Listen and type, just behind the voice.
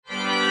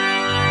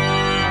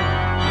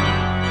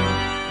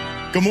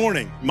Good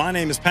morning. My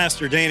name is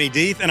Pastor Danny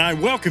Deeth, and I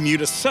welcome you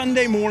to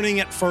Sunday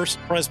morning at First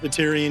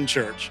Presbyterian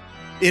Church.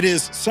 It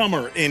is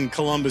summer in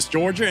Columbus,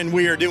 Georgia, and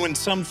we are doing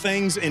some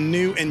things in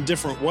new and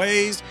different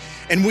ways,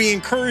 and we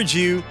encourage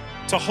you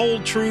to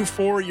hold true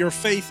for your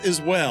faith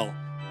as well.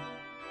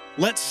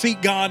 Let's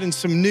seek God in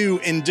some new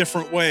and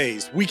different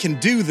ways. We can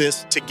do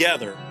this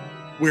together.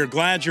 We're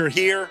glad you're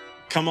here.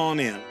 Come on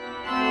in.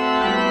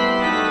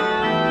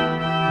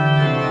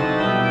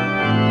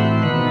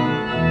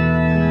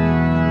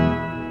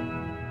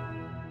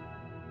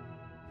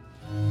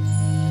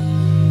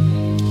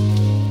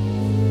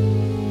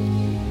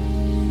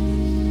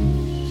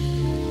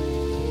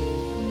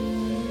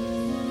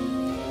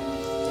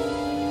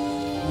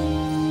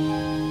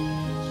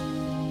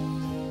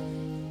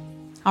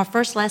 Our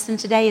first lesson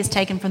today is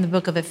taken from the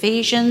book of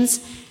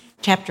Ephesians,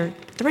 chapter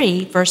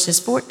 3, verses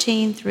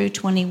 14 through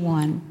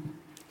 21.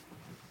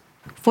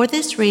 For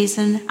this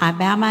reason, I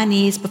bow my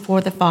knees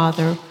before the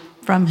Father,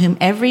 from whom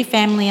every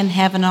family in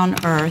heaven and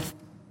on earth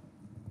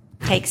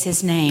takes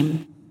his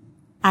name.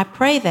 I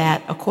pray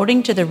that,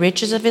 according to the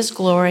riches of his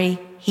glory,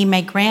 he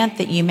may grant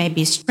that you may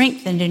be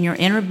strengthened in your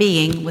inner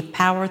being with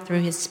power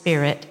through his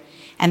Spirit,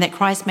 and that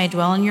Christ may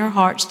dwell in your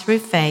hearts through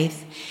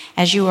faith,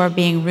 as you are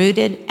being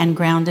rooted and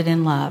grounded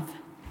in love.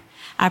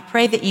 I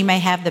pray that you may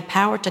have the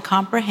power to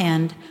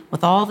comprehend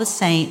with all the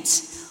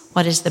saints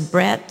what is the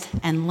breadth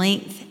and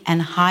length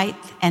and height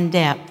and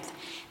depth,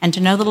 and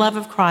to know the love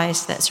of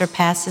Christ that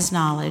surpasses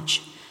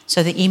knowledge,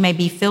 so that you may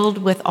be filled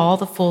with all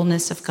the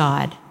fullness of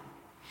God.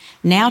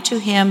 Now to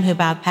him who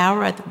by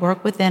power at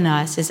work within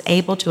us is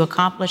able to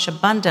accomplish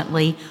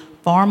abundantly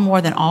far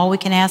more than all we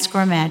can ask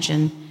or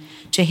imagine,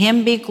 to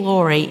him be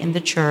glory in the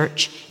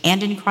church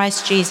and in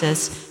Christ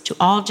Jesus to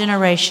all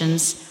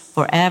generations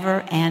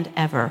forever and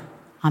ever.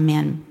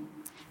 Amen.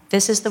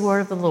 This is the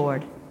word of the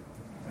Lord.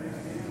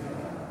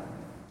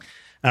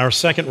 Our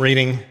second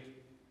reading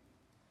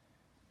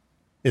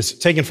is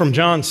taken from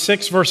John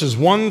 6, verses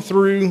 1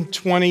 through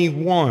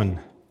 21.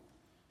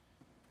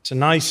 It's a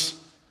nice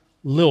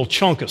little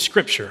chunk of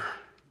scripture.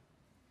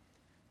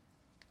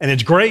 And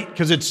it's great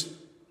because it's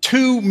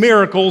two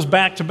miracles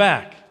back to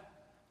back.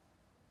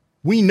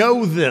 We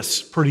know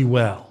this pretty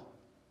well.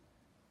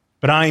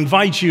 But I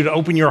invite you to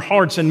open your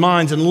hearts and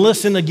minds and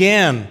listen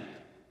again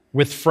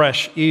with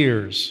fresh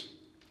ears.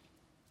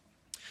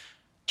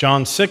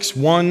 John 6,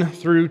 1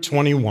 through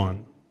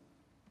 21.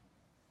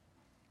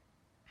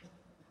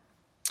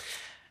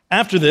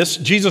 After this,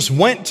 Jesus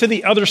went to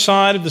the other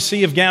side of the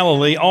Sea of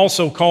Galilee,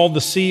 also called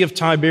the Sea of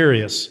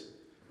Tiberias.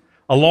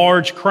 A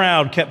large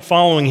crowd kept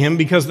following him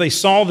because they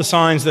saw the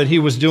signs that he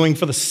was doing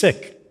for the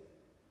sick.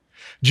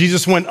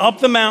 Jesus went up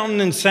the mountain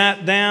and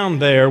sat down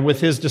there with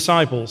his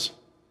disciples.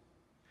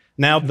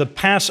 Now the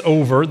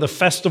Passover, the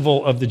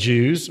festival of the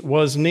Jews,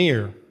 was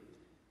near.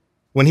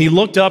 When he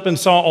looked up and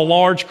saw a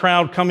large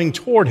crowd coming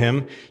toward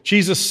him,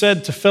 Jesus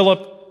said to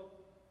Philip,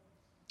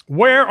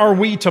 "Where are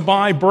we to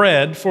buy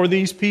bread for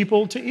these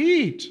people to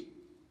eat?"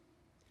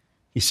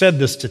 He said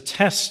this to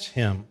test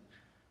him,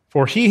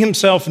 for he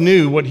himself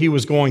knew what he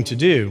was going to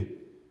do.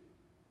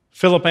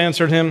 Philip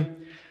answered him,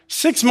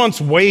 6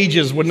 months'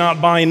 wages would not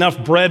buy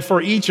enough bread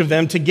for each of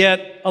them to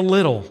get a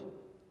little.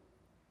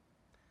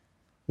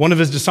 One of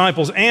his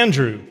disciples,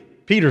 Andrew,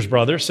 Peter's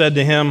brother, said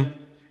to him,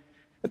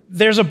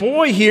 "There's a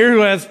boy here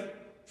who has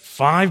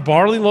 5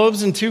 barley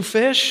loaves and 2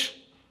 fish.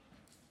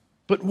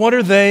 But what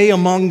are they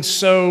among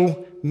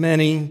so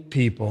many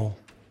people?"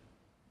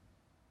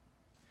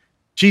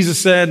 Jesus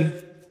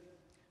said,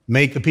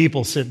 "Make the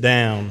people sit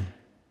down."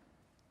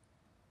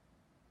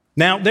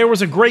 Now there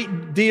was a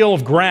great deal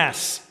of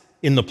grass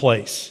in the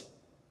place,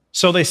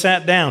 so they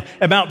sat down,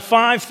 about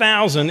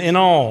 5,000 in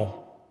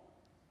all.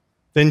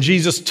 Then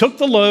Jesus took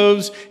the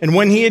loaves, and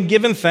when he had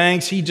given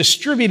thanks, he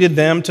distributed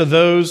them to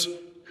those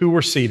who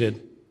were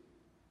seated.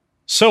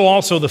 So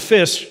also the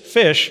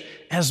fish,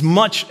 as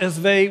much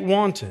as they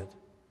wanted.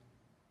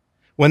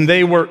 When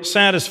they were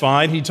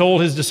satisfied, he told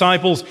his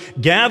disciples,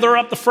 "Gather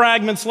up the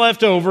fragments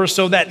left over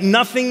so that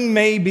nothing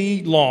may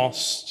be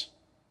lost."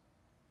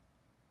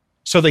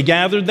 So they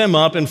gathered them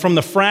up, and from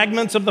the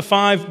fragments of the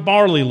 5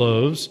 barley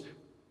loaves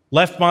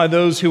left by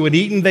those who had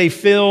eaten, they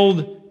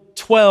filled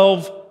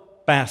 12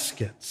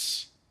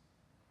 baskets.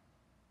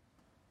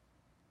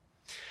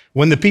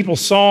 When the people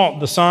saw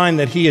the sign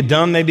that he had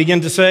done, they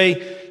began to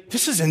say,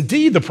 "This is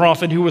indeed the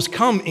prophet who has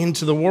come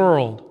into the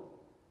world."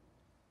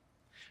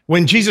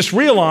 When Jesus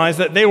realized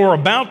that they were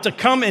about to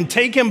come and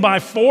take him by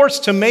force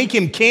to make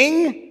him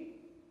king,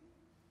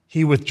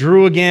 he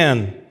withdrew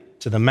again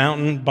to the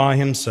mountain by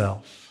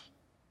himself.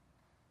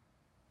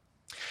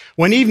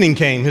 When evening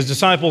came, his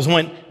disciples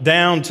went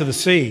down to the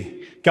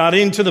sea, got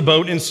into the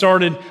boat, and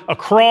started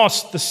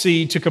across the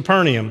sea to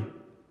Capernaum.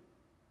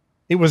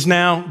 It was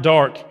now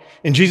dark,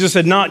 and Jesus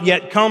had not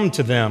yet come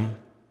to them.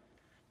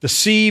 The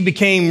sea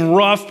became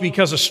rough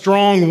because a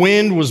strong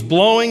wind was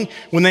blowing.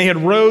 When they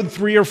had rowed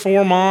 3 or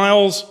 4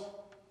 miles,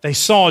 they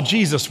saw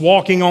Jesus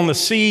walking on the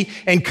sea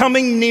and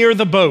coming near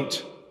the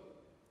boat,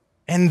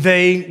 and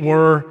they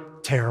were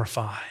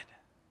terrified.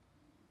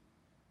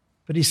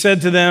 But he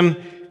said to them,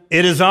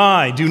 "It is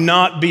I, do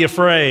not be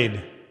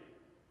afraid."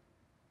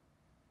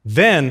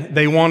 Then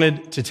they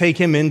wanted to take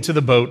him into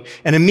the boat,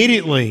 and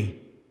immediately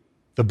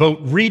the boat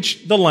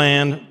reached the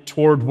land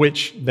toward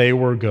which they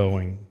were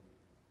going.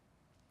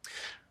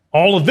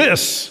 All of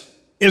this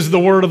is the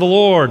word of the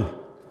Lord.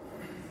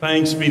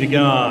 Thanks be to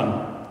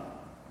God.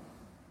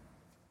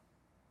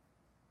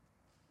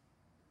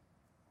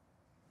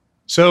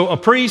 So a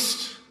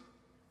priest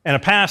and a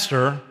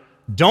pastor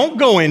don't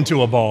go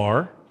into a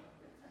bar,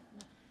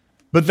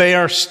 but they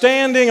are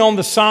standing on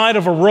the side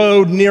of a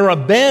road near a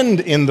bend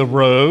in the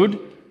road,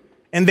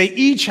 and they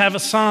each have a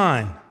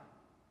sign.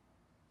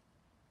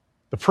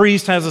 The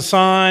priest has a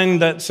sign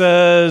that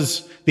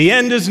says, "The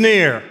end is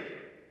near."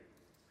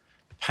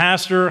 The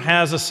pastor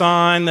has a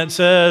sign that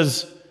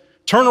says,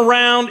 "Turn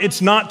around,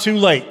 it's not too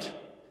late."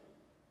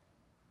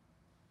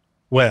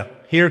 Well,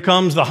 here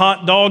comes the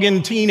hot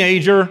dogging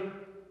teenager.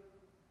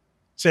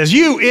 Says,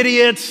 "You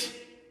idiots."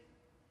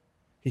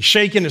 He's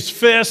shaking his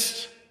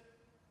fist,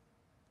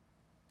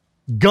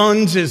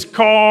 guns his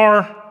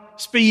car,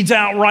 speeds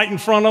out right in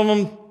front of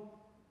them.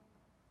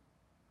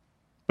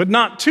 But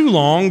not too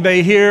long,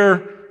 they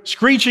hear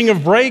screeching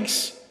of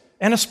brakes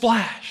and a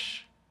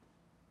splash.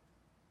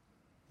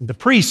 The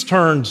priest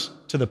turns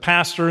to the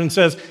pastor and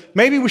says,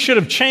 "Maybe we should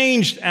have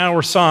changed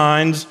our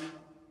signs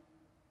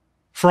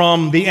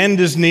from 'the end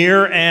is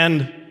near'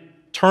 and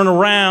 'turn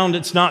around,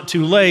 it's not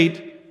too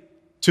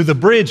late' to 'the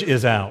bridge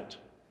is out.'"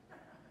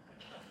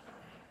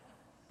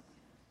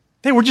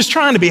 They were just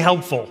trying to be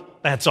helpful,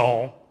 that's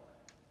all.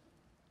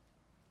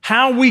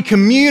 How we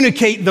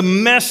communicate the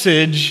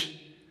message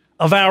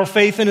of our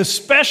faith, and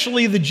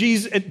especially to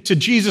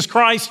Jesus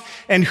Christ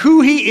and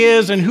who he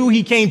is and who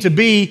he came to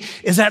be,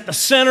 is at the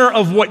center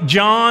of what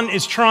John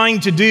is trying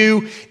to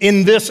do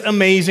in this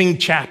amazing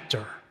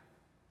chapter.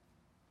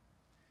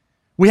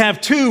 We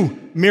have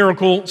two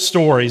miracle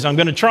stories. I'm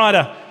going to try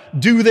to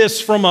do this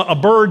from a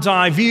bird's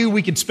eye view.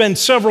 We could spend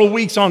several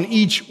weeks on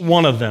each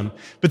one of them,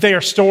 but they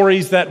are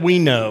stories that we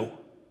know.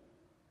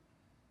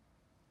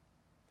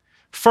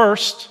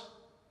 First,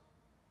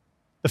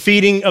 the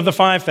feeding of the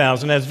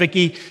 5,000, as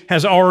Vicki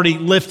has already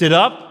lifted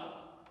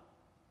up.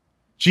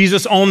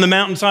 Jesus on the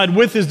mountainside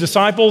with his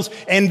disciples,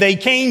 and they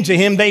came to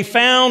him, they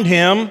found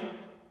him,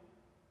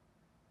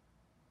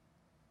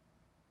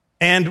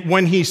 and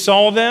when he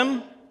saw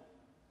them,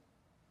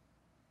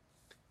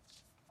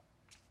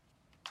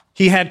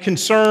 he had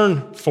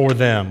concern for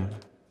them.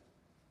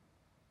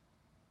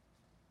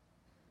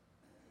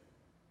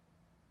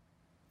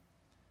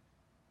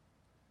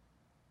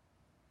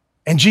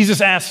 And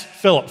Jesus asked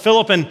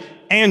Philip and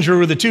Andrew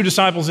were the two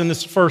disciples in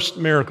this first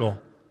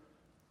miracle,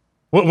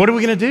 what are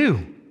we going to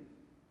do?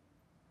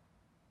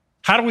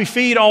 How do we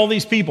feed all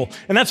these people?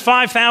 And that's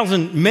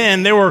 5,000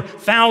 men. There were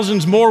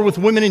thousands more with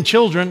women and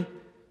children.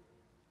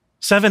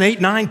 7, 8,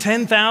 9,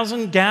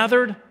 10,000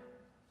 gathered.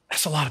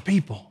 That's a lot of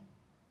people.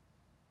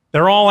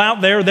 They're all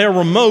out there. They're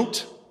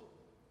remote,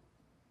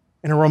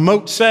 in a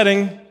remote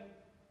setting.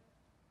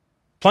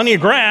 Plenty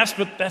of grass,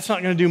 but that's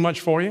not going to do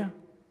much for you.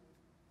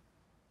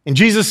 And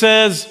Jesus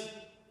says,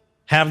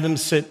 "Have them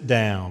sit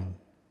down."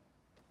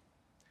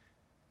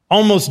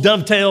 Almost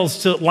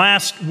dovetails to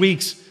last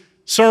week's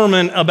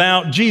sermon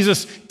about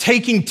Jesus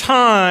taking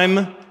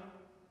time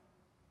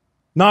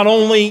not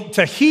only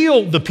to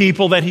heal the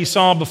people that he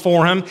saw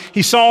before him.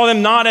 He saw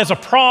them not as a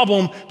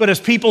problem, but as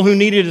people who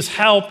needed his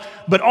help,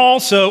 but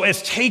also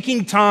as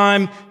taking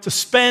time to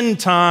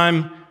spend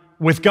time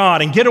with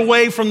God and get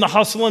away from the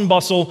hustle and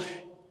bustle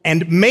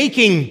and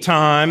making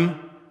time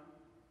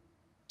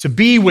to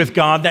be with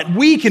God, that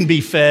we can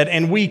be fed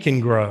and we can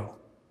grow.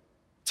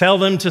 Tell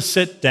them to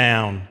sit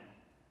down.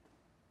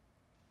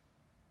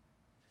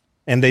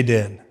 And they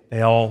did.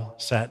 They all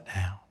sat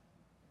down.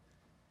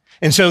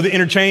 And so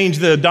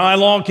the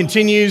dialogue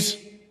continues.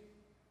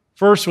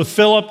 First with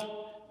Philip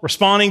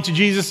responding to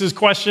Jesus'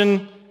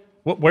 question,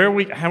 how are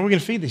we going to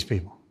feed these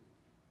people?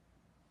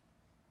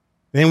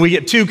 Then we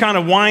get two kind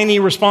of whiny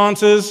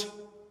responses.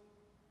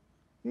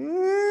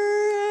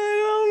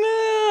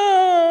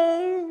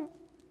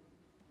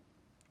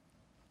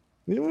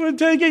 It would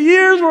take a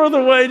year's worth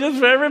of wages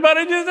for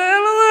everybody just to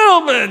have a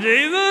little bit,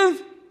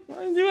 Jesus.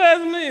 Why did you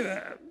ask me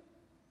that?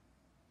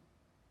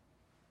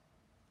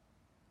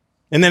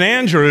 And then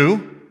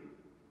Andrew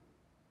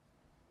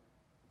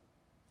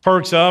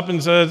perks up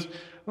and says,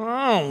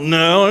 "I don't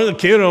know, there's a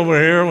kid over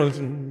here with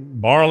some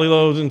barley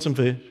loaves and some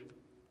fish.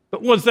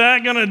 But what's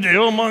that going to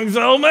do among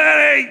so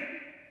many?"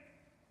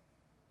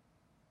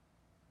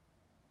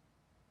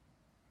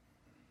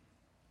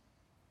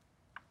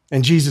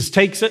 And Jesus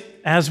takes it,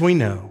 as we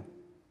know,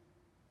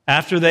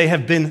 after they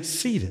have been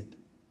seated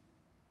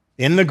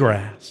in the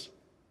grass,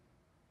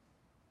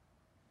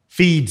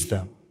 feeds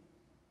them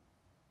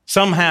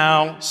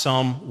somehow,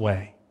 some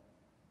way.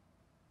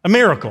 A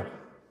miracle,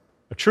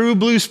 a true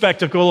blue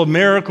spectacle, a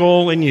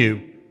miracle in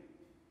you.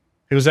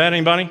 Who was that,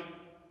 anybody?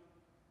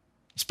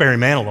 It's Barry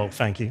Manilow,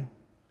 thank you.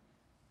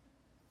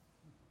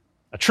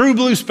 A true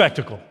blue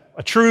spectacle,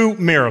 a true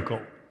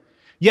miracle.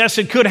 Yes,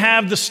 it could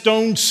have the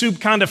stone soup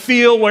kind of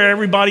feel where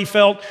everybody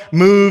felt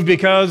moved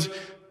because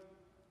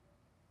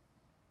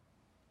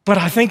But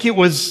I think it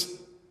was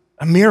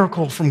a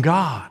miracle from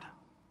God.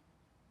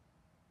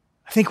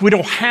 I think we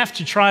don't have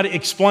to try to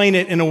explain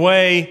it in a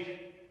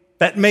way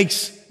that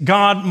makes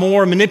God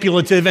more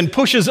manipulative and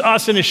pushes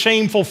us in a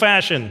shameful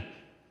fashion.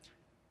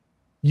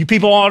 You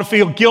people ought to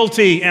feel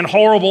guilty and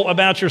horrible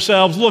about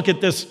yourselves. Look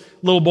at this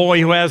little boy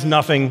who has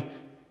nothing.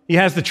 He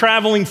has the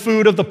traveling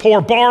food of the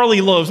poor,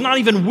 barley loaves, not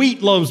even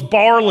wheat loaves,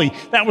 barley.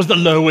 That was the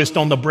lowest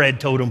on the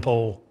bread totem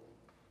pole.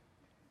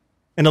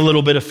 And a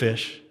little bit of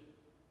fish.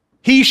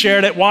 He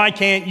shared it. Why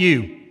can't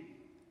you?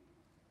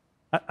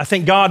 I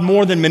think God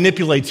more than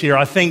manipulates here.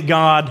 I think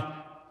God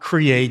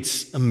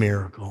creates a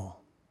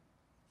miracle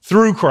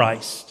through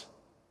Christ.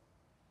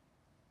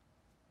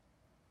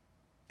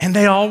 And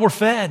they all were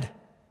fed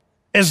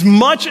as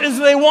much as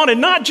they wanted,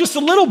 not just a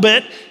little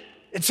bit.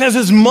 It says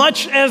as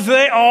much as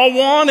they all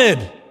wanted.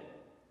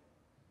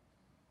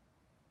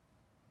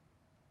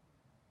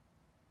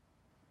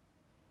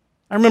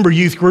 I remember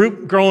youth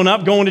group growing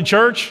up, going to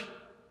church.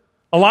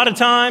 A lot of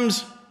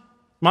times,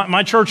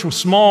 my church was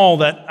small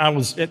that I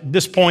was at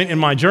this point in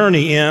my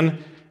journey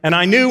in, and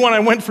I knew when I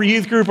went for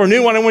youth group or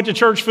knew when I went to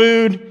church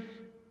food,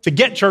 to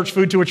get church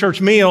food to a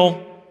church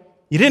meal,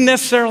 you didn't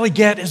necessarily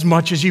get as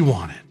much as you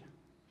wanted.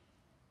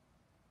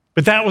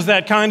 But that was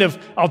that kind of,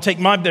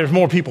 there's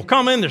more people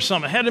coming, there's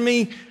some ahead of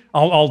me,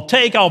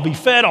 I'll be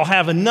fed, I'll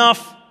have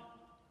enough,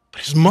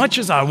 but as much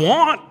as I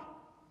want,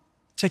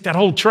 take that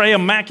whole tray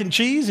of mac and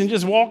cheese and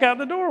just walk out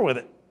the door with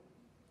it.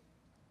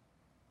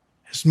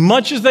 As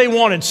much as they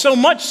wanted, so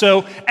much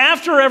so,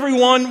 after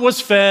everyone was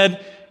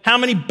fed, how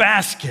many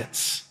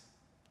baskets?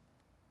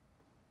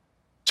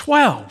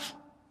 12.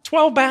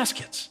 12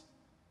 baskets.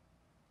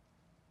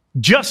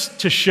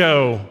 Just to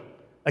show,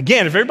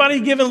 again, if everybody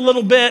had given a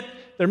little bit,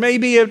 there may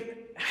be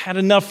had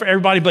enough for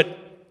everybody, but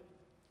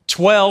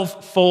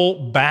 12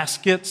 full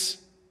baskets?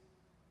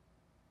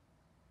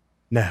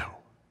 No.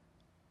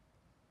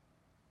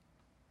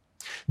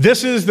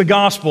 This is the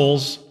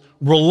Gospels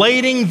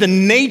relating the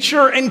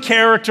nature and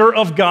character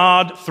of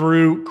God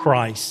through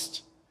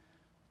Christ.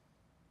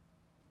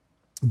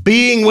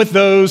 Being with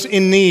those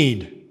in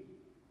need.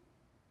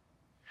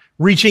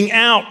 Reaching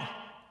out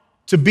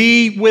to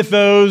be with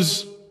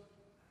those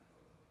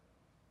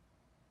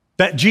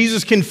that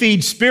Jesus can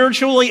feed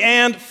spiritually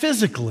and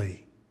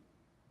physically.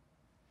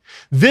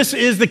 This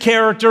is the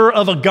character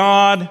of a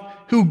God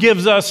who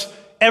gives us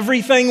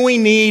everything we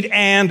need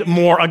and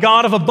more. A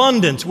God of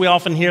abundance. We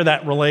often hear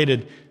that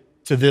related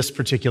to this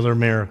particular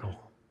miracle.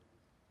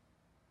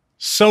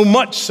 So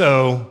much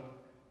so,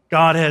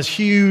 God has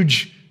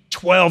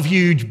 12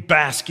 huge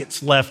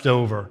baskets left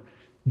over,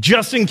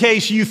 just in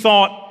case you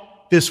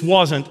thought this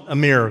wasn't a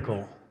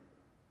miracle.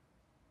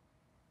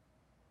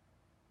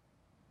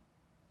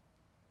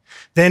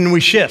 Then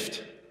we shift.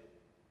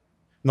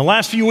 In the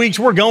last few weeks,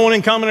 we're going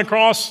and coming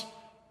across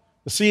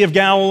the Sea of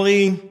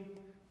Galilee,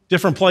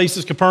 different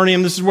places,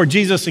 Capernaum. This is where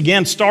Jesus,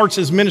 again, starts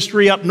his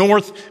ministry up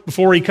north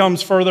before he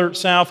comes further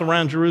south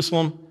around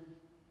Jerusalem.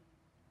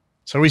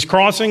 So he's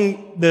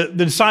crossing, the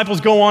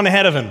disciples go on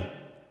ahead of him.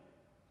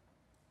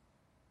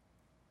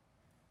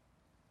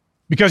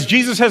 Because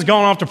Jesus has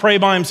gone off to pray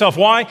by himself.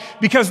 Why?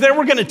 Because they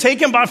were going to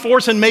take him by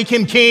force and make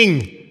him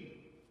king.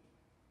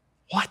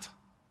 What?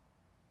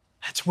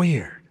 That's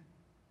weird.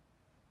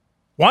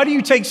 Why do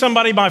you take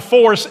somebody by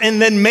force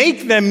and then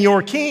make them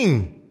your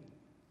king?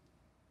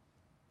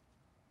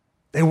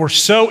 They were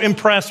so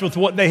impressed with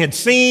what they had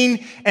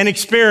seen and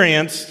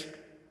experienced.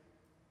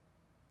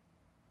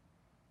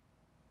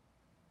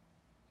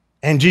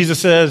 And Jesus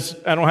says,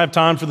 I don't have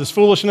time for this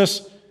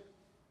foolishness.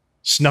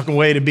 Snuck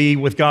away to be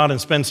with God and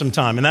spend some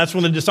time. And that's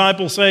when the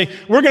disciples say,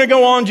 we're going to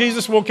go on,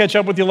 Jesus. We'll catch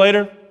up with you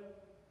later.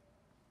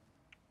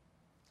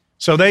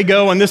 So they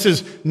go, and this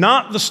is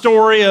not the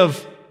story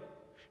of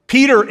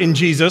Peter and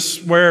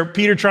Jesus, where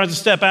Peter tries to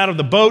step out of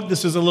the boat.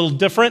 This is a little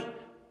different,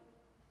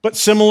 but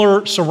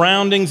similar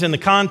surroundings in the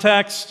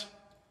context.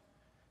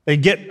 They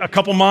get a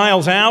couple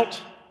miles out,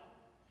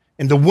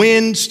 and the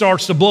wind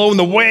starts to blow, and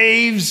the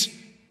waves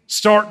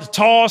start to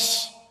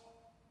toss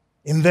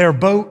in their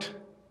boat.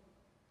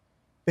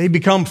 They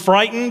become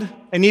frightened,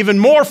 and even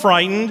more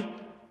frightened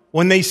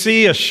when they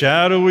see a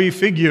shadowy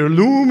figure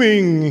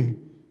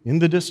looming in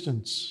the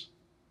distance.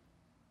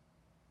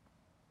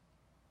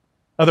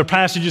 Other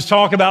passages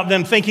talk about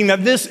them thinking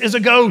that this is a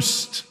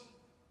ghost.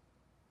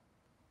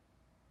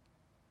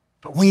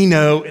 But we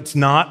know it's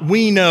not.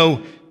 We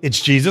know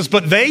it's Jesus,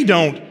 but they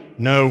don't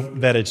know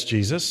that it's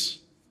Jesus.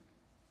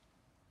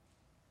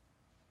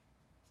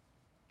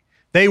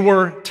 They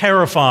were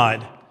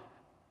terrified.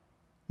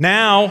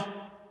 Now,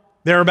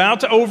 they're about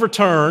to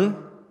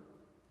overturn.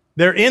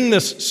 They're in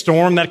this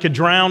storm that could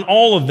drown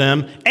all of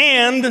them,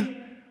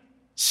 and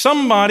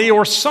somebody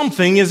or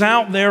something is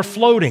out there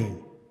floating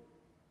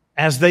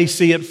as they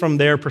see it from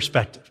their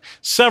perspective.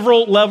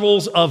 Several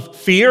levels of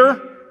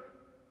fear,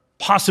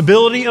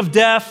 possibility of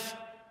death,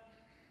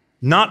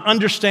 not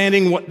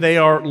understanding what they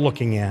are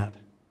looking at,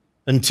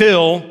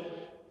 until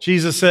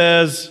Jesus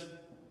says,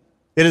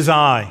 "It is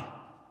I.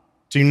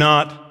 Do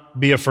not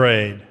be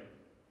afraid."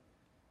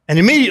 And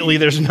immediately,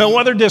 there's no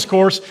other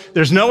discourse,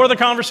 there's no other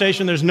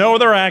conversation, there's no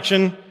other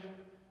action.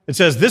 It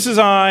says, "This is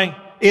I,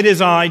 it is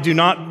I, do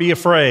not be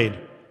afraid."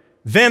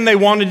 Then they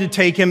wanted to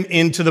take him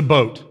into the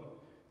boat.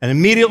 And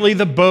immediately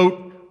the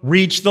boat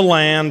reached the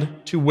land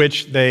to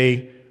which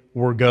they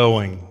were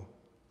going.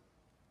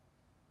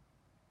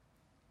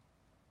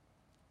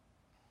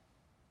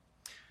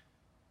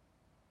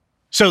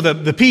 So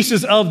the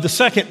pieces of the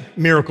second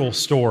miracle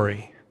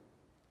story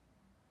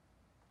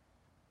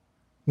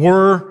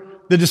were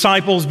the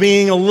disciples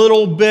being a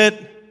little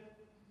bit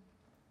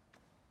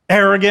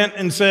arrogant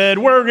and said,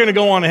 "We're going to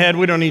go on ahead.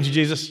 We don't need you,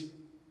 Jesus."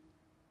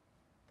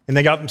 And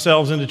they got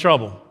themselves into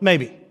trouble.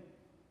 Maybe.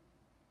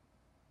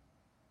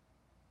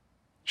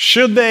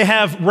 Should they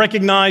have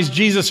recognized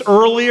Jesus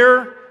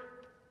earlier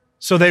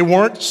so they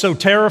weren't so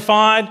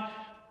terrified?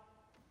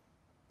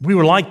 We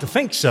would like to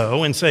think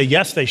so and say,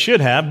 yes, they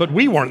should have, but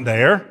we weren't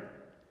there.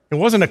 It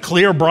wasn't a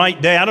clear,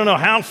 bright day. I don't know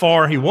how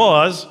far he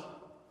was.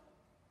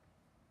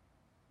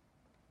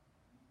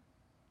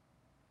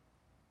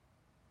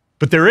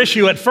 But their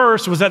issue at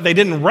first was that they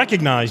didn't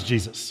recognize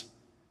Jesus,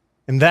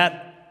 and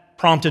that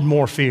prompted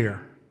more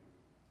fear.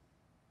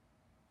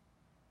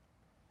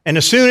 And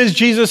as soon as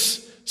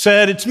Jesus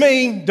said, "It's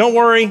me, don't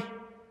worry,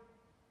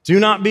 do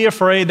not be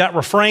afraid," that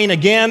refrain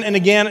again and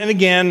again and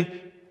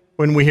again,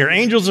 when we hear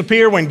angels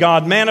appear, when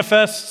God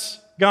manifests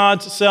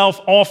God's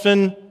self,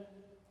 often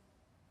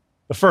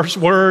the first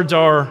words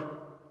are,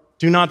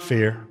 "Do not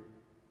fear."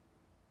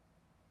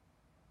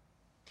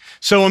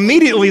 So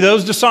immediately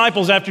those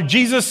disciples, after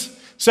Jesus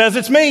says,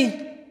 "It's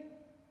me,"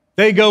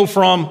 they go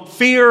from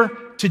fear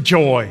to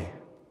joy.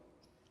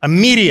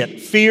 Immediate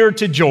fear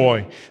to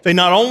joy. They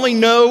not only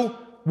know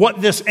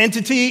what this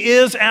entity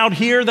is out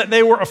here that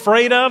they were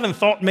afraid of and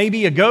thought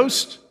maybe a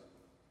ghost,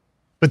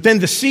 but then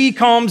the sea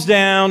calms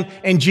down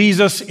and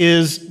Jesus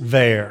is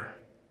there.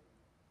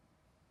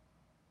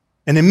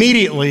 And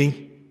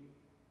immediately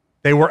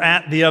they were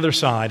at the other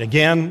side.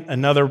 Again,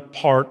 another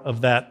part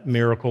of that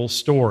miracle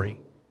story.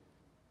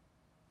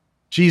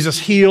 Jesus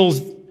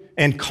heals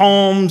and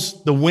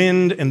calms the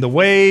wind and the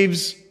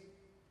waves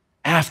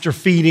after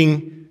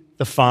feeding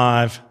the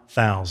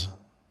 5,000.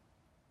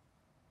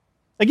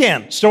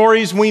 Again,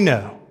 stories we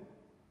know.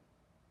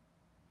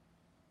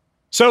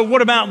 So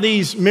what about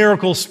these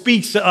miracles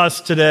speaks to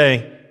us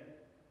today,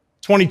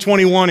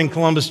 2021 in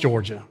Columbus,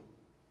 Georgia?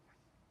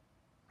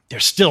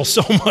 There's still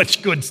so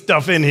much good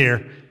stuff in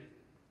here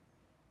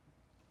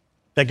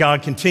that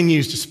God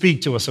continues to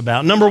speak to us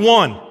about. Number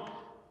one,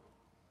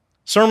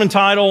 sermon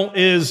title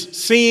is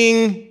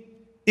Seeing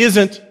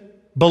Isn't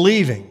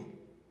Believing.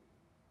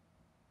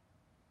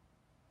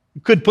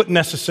 You could put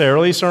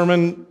necessarily,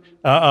 seeing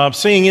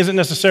isn't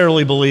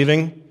necessarily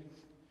believing,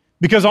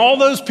 because all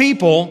those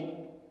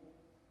people,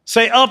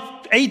 say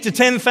up 8,000 to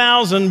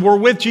 10,000, were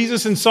with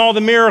Jesus and saw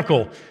the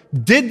miracle.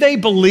 Did they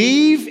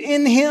believe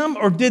in him,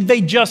 or did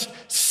they just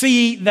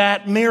see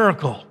that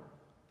miracle?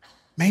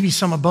 Maybe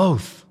some of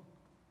both.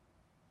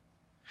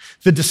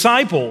 The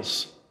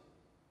disciples,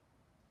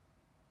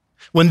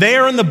 when they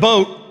are in the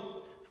boat,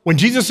 when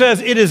Jesus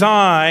says, "It is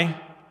I,"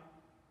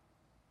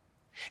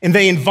 and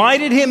they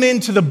invited him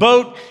into the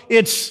boat,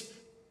 it's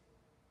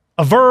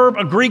a verb,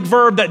 a Greek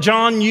verb that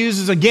John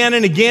uses again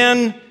and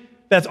again,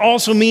 that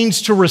also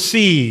means to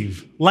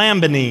receive,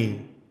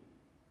 lambanin,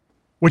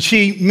 which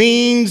he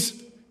means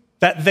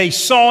that they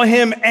saw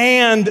him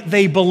and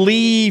they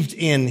believed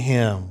in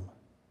him.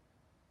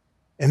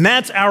 And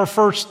that's our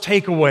first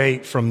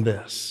takeaway from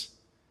this.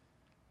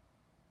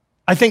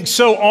 I think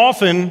so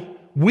often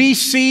we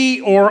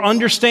see or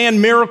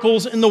understand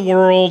miracles in the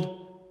world,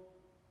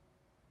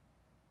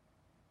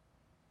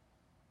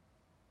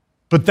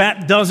 but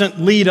that doesn't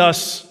lead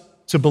us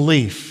to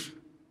belief.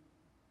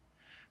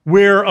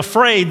 We're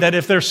afraid that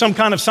if there's some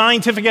kind of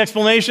scientific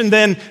explanation,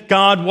 then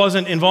God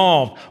wasn't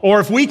involved. Or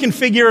if we can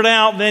figure it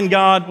out, then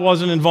God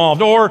wasn't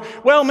involved. Or,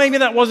 well, maybe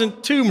that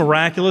wasn't too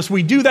miraculous.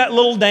 We do that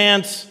little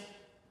dance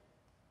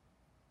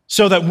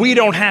so that we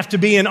don't have to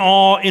be in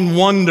awe and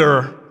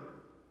wonder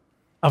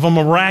of a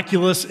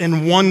miraculous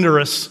and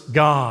wondrous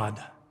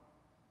God.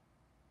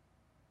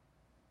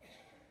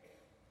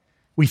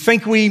 We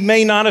think we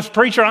may not have,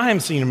 "Preacher, I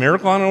haven't seen a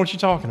miracle. I don't know what you're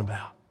talking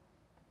about."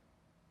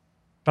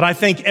 But I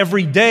think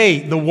every day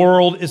the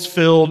world is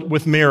filled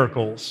with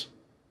miracles.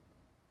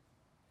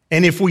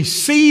 And if we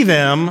see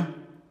them,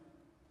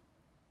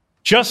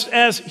 just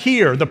as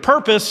here, the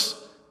purpose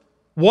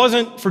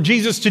wasn't for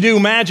Jesus to do a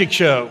magic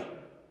show.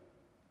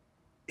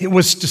 It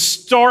was to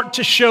start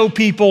to show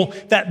people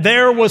that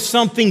there was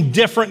something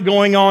different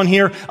going on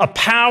here, a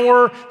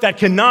power that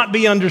cannot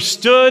be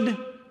understood.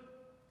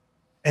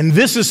 And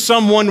this is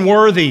someone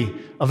worthy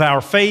of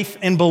our faith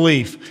and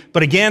belief.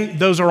 But again,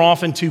 those are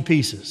often two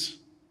pieces.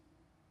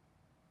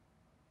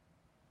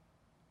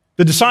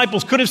 The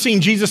disciples could have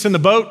seen Jesus in the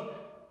boat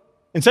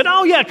and said,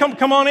 "Oh yeah,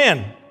 come on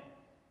in."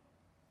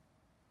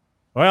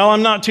 Well,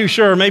 I'm not too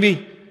sure.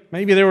 Maybe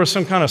there was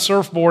some kind of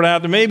surfboard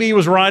out there. Maybe he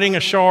was riding a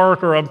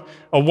shark or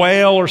a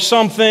whale or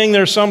something.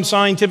 There's some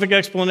scientific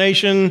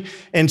explanation.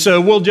 And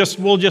so we'll just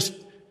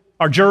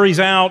our jury's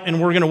out and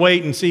we're going to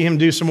wait and see him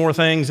do some more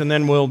things and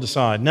then we'll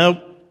decide. Nope.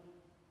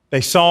 They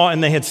saw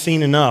and they had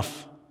seen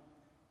enough.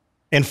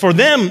 And for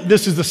them,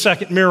 this is the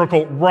second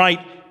miracle right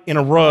in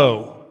a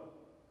row.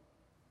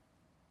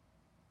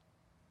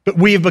 But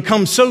we have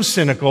become so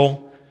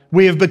cynical.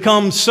 We have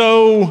become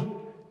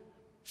so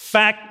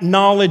fact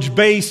knowledge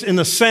based in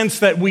the sense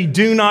that we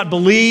do not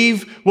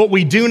believe what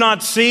we do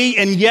not see.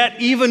 And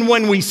yet, even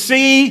when we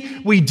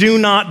see, we do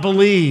not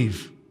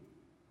believe.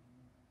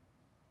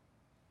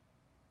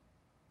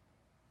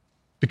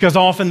 Because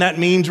often that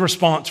means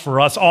response for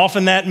us.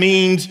 Often that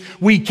means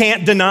we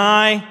can't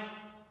deny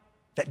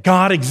that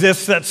God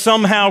exists, that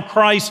somehow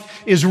Christ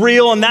is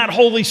real and that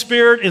Holy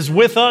Spirit is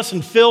with us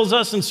and fills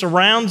us and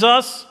surrounds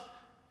us.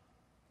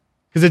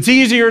 Because it's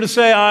easier to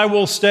say, I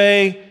will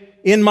stay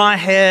in my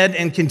head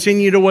and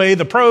continue to weigh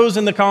the pros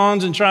and the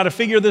cons and try to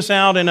figure this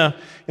out in a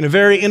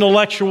very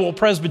intellectual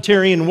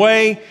Presbyterian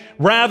way,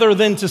 rather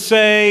than to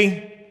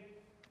say,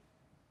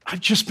 I've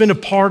just been a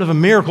part of a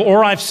miracle,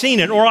 or I've seen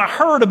it, or I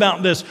heard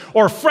about this,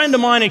 or a friend of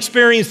mine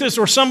experienced this,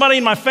 or somebody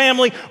in my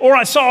family, or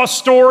I saw a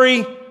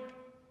story.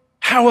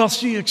 How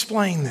else do you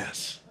explain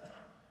this?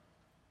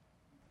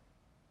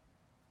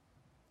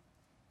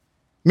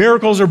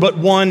 Miracles are but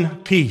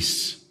one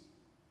piece,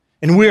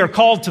 and we are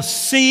called to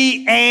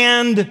see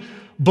and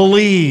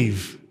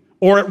believe,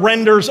 or it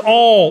renders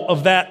all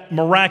of that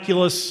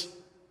miraculous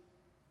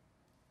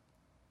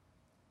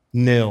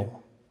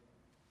nil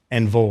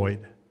and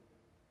void.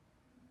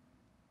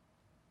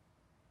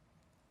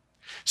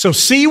 So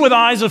see with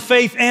eyes of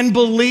faith and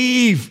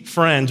believe,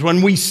 friends.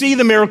 When we see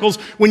the miracles,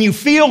 when you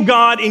feel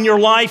God in your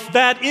life,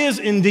 that is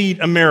indeed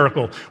a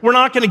miracle. We're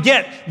not going to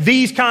get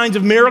these kinds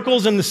of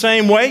miracles in the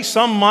same way.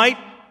 Some might.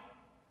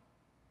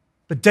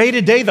 But day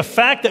to day, the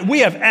fact that we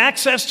have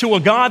access to a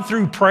God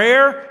through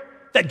prayer,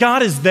 that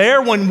God is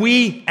there when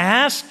we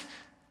ask,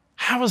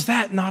 how is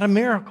that not a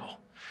miracle?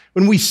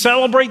 When we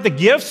celebrate the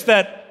gifts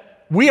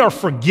that we are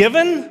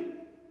forgiven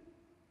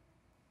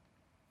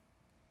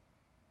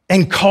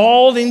and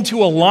called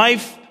into a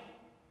life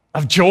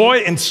of joy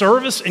and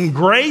service and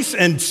grace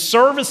and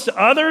service to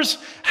others,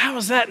 how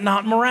is that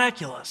not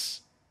miraculous?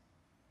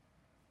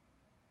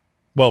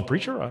 Well,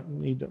 preacher, I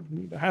need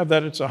to have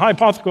that. It's a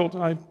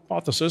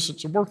hypothesis.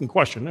 It's a working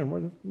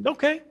question.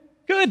 Okay,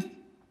 good.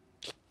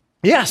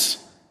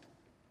 Yes.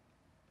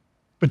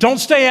 But don't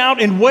stay out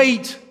and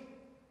wait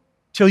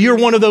till you're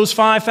one of those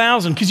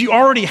 5,000, because you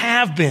already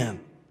have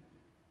been.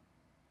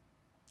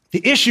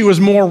 The issue is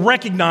more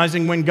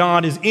recognizing when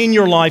God is in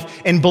your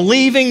life and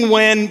believing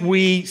when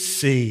we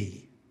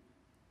see.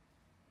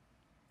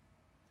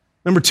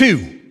 Number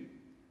 2,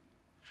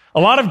 a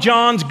lot of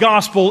John's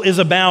gospel is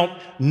about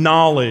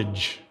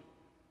knowledge.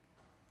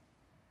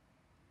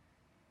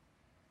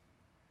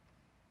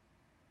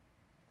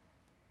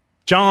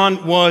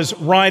 John was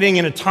writing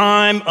in a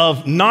time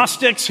of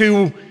Gnostics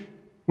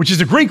which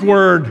is a Greek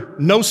word,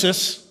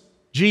 gnosis,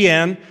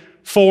 G-N,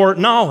 for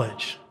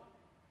knowledge.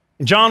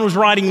 And John was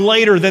writing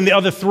later than the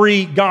other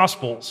 3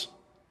 Gospels,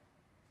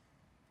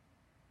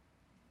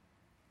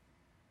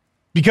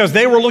 because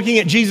they were looking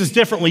at Jesus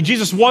differently.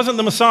 Jesus wasn't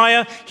the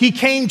Messiah. He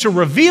came to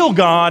reveal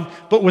God,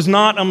 but was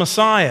not a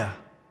Messiah.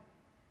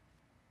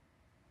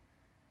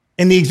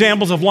 And the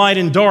examples of light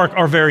and dark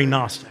are very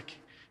Gnostic.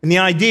 And the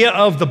idea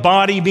of the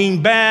body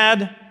being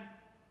bad,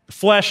 the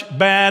flesh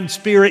bad,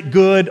 spirit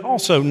good,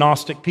 also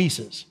Gnostic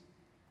pieces.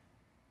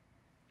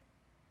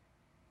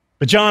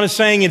 But John is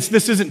saying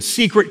this isn't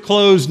secret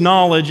closed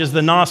knowledge, as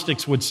the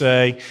Gnostics would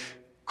say.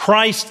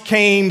 Christ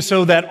came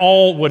so that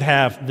all would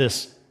have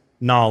this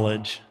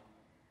knowledge.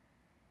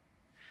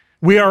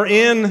 We are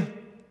in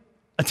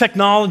a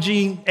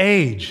technology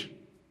age.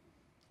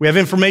 We have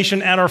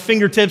information at our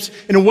fingertips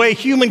in a way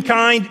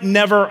humankind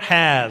never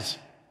has.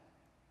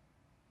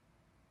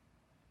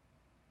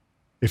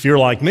 If you're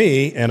like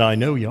me, and I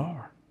know you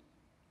are,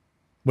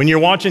 when you're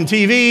watching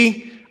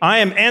TV, I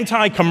am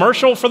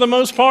anti-commercial for the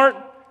most part,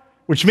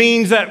 which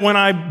means that when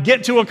I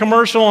get to a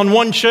commercial on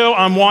one show,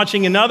 I'm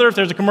watching another. If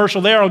there's a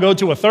commercial there, I'll go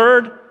to a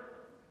third.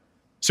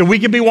 So we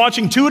could be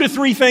watching 2 to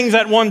 3 things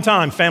at one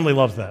time. Family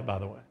loves that, by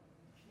the way.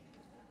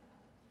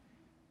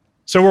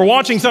 So we're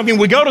watching something,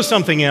 we go to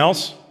something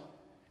else,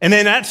 and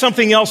then that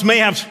something else may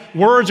have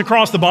words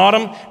across the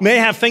bottom, may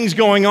have things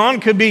going on,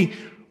 could be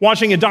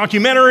watching a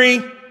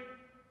documentary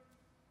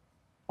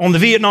on the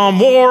Vietnam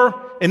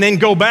War, and then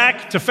go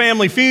back to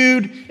Family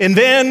Feud, and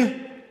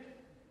then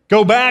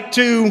go back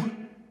to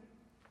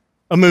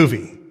a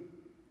movie.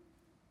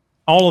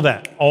 All of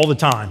that, all the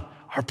time.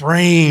 Our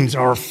brains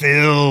are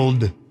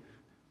filled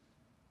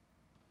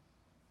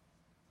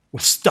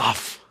with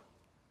stuff,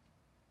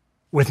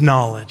 with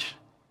knowledge.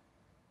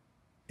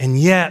 And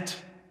yet,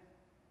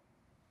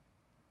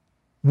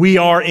 we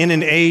are in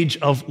an age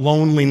of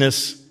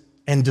loneliness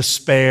and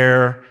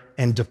despair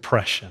and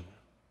depression.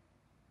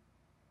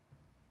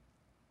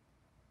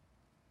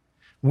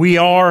 We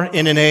are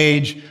in an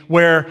age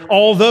where,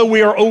 although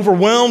we are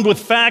overwhelmed with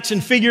facts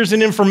and figures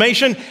and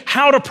information,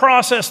 how to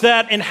process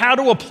that and how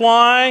to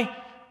apply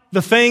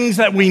the things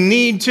that we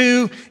need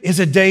to is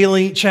a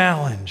daily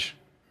challenge.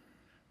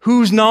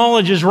 Whose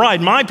knowledge is right?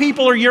 My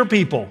people or your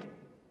people?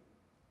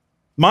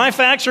 My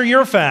facts or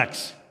your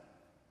facts?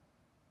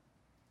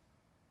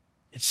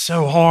 It's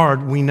so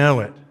hard, we know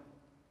it.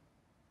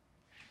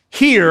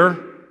 Here,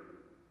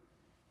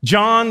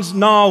 John's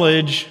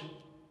knowledge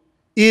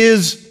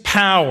is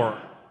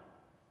power.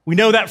 We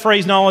know that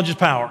phrase, knowledge is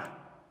power.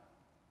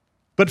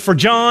 But for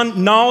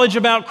John, knowledge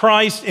about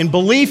Christ and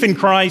belief in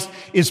Christ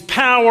is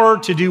power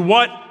to do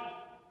what?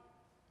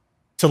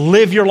 To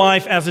live your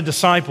life as a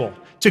disciple,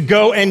 to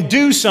go and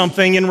do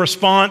something in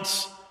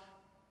response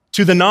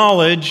to the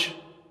knowledge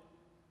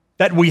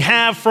that we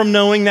have from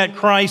knowing that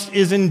Christ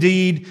is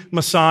indeed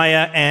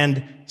Messiah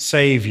and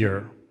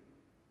Savior.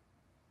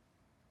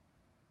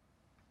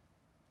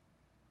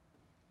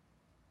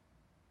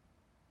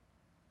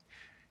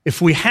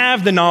 If we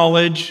have the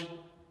knowledge,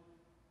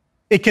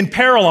 it can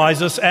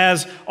paralyze us,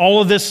 as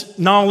all of this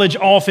knowledge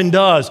often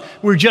does.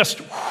 We're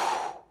just,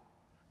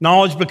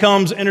 knowledge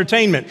becomes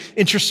entertainment.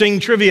 Interesting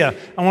trivia.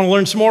 I want to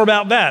learn some more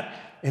about that.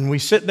 And we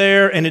sit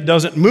there and it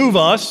doesn't move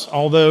us,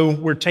 although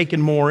we're taking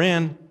more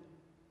in.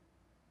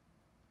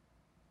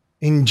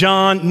 In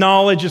John,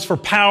 knowledge is for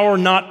power,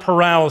 not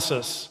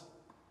paralysis.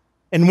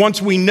 And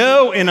once we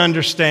know and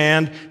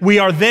understand, we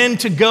are then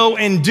to go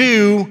and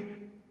do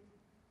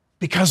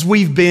because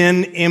we've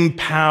been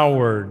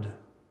empowered.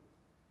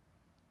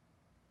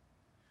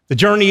 The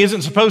journey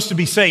isn't supposed to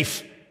be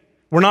safe.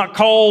 We're not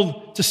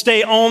called to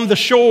stay on the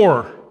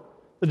shore.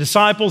 The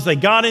disciples, they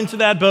got into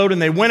that boat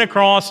and they went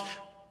across,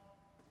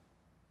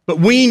 but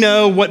we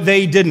know what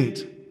they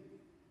didn't.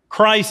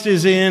 Christ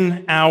is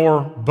in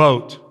our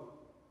boat.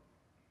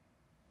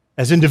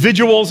 As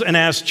individuals and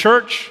as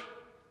church,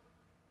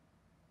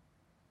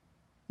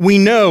 we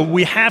know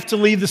we have to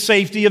leave the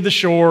safety of the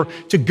shore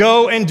to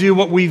go and do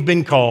what we've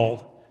been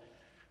called.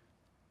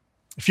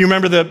 If you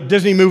remember the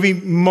Disney movie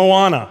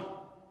Moana,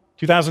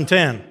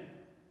 2010,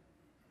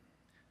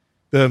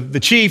 the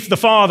chief, the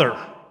father,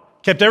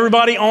 kept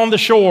everybody on the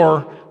shore.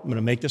 I'm going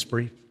to make this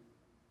brief.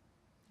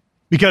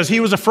 Because he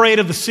was afraid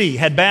of the sea,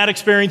 had bad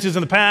experiences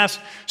in the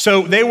past,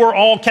 so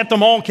kept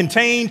them all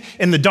contained,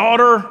 and the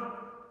daughter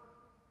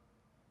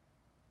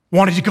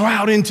wanted to go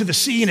out into the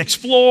sea and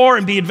explore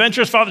and be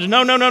adventurous. Father said,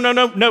 no.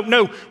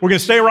 We're going to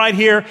stay right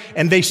here.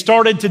 And they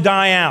started to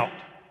die out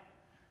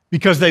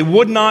because they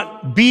would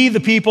not be the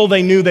people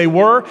they knew they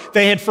were.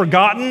 They had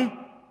forgotten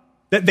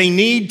that they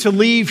need to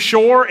leave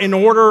shore in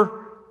order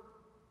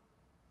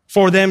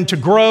for them to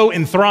grow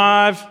and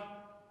thrive.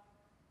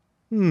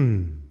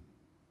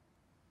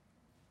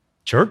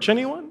 Church,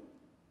 anyone?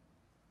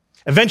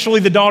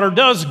 Eventually, the daughter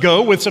does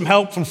go with some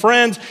help from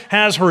friends,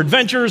 has her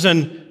adventures,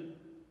 and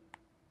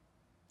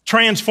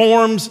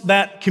transforms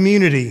that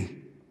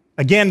community,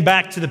 again,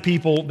 back to the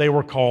people they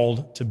were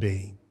called to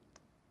be.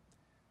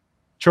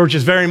 Church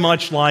is very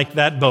much like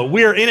that boat.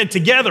 We're in it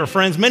together,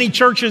 friends. Many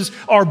churches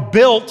are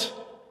built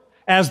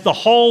as the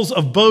hulls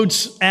of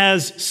boats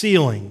as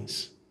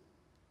ceilings,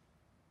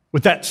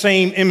 with that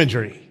same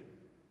imagery,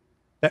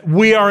 that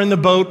we are in the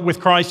boat with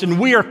Christ, and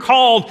we are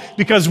called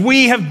because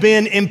we have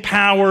been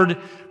empowered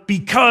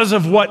because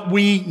of what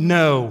we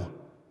know.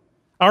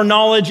 Our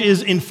knowledge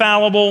is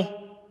infallible.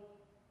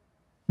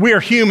 We are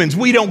humans.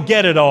 We don't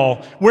get it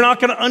all. We're not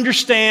going to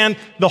understand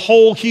the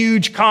whole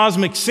huge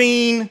cosmic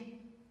scene.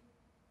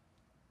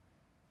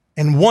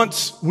 And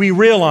once we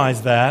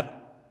realize that,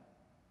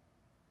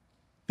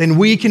 then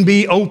we can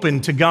be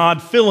open to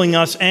God filling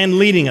us and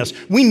leading us.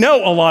 We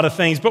know a lot of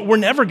things, but we're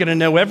never going to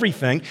know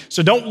everything.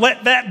 So don't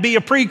let that be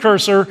a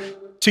precursor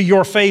to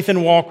your faith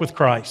and walk with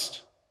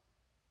Christ.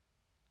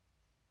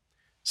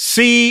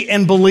 See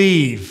and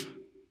believe.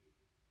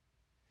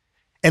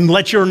 And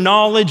let your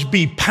knowledge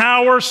be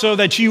power so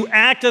that you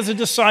act as a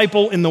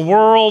disciple in the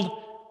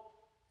world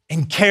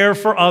and care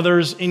for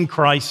others in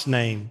Christ's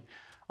name.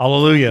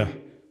 Hallelujah.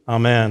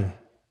 Amen.